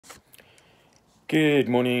Good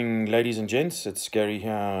morning, ladies and gents. It's Gary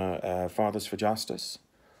here, Fathers for Justice.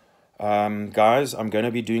 Guys, I'm going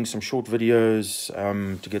to be doing some short videos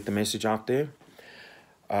to get the message out there.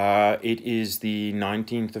 It is the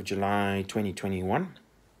 19th of July, 2021.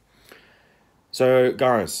 So,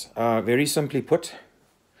 guys, very simply put,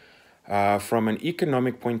 from an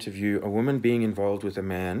economic point of view, a woman being involved with a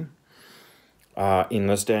man in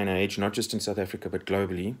this day and age, not just in South Africa but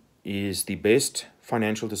globally, is the best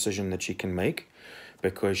financial decision that she can make,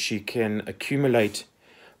 because she can accumulate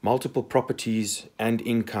multiple properties and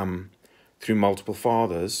income through multiple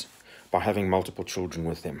fathers by having multiple children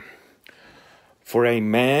with them. For a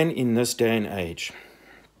man in this day and age,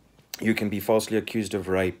 you can be falsely accused of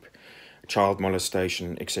rape, child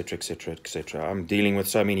molestation, etc., etc., etc. I'm dealing with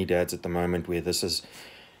so many dads at the moment where the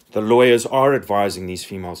lawyers are advising these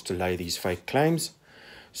females to lay these fake claims.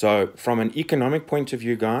 So from an economic point of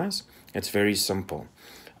view, guys, it's very simple.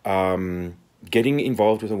 Getting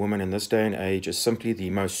involved with a woman in this day and age is simply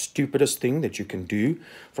the most stupidest thing that you can do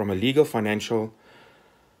from a legal, financial,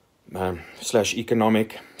 /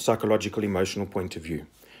 economic, psychological, emotional point of view.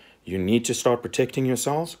 You need to start protecting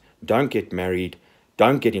yourselves. Don't get married.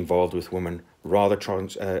 Don't get involved with women. Rather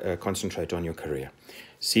concentrate on your career.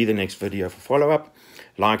 See the next video for follow-up.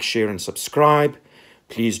 Like, share, and subscribe.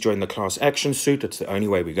 Please join the class action suit. It's the only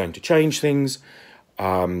way we're going to change things.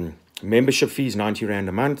 Membership fees, 90 Rand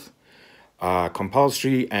a month.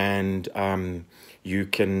 Compulsory, and you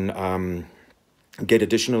can get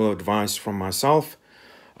additional advice from myself.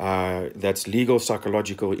 That's legal,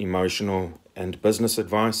 psychological, emotional, and business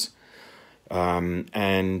advice.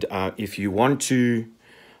 And if you want to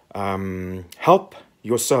help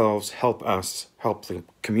yourselves, help us, help the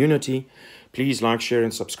community, please like, share,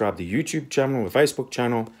 and subscribe the YouTube channel, the Facebook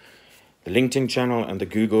channel, the LinkedIn channel, and the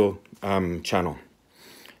Google channel.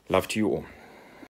 Love to you all.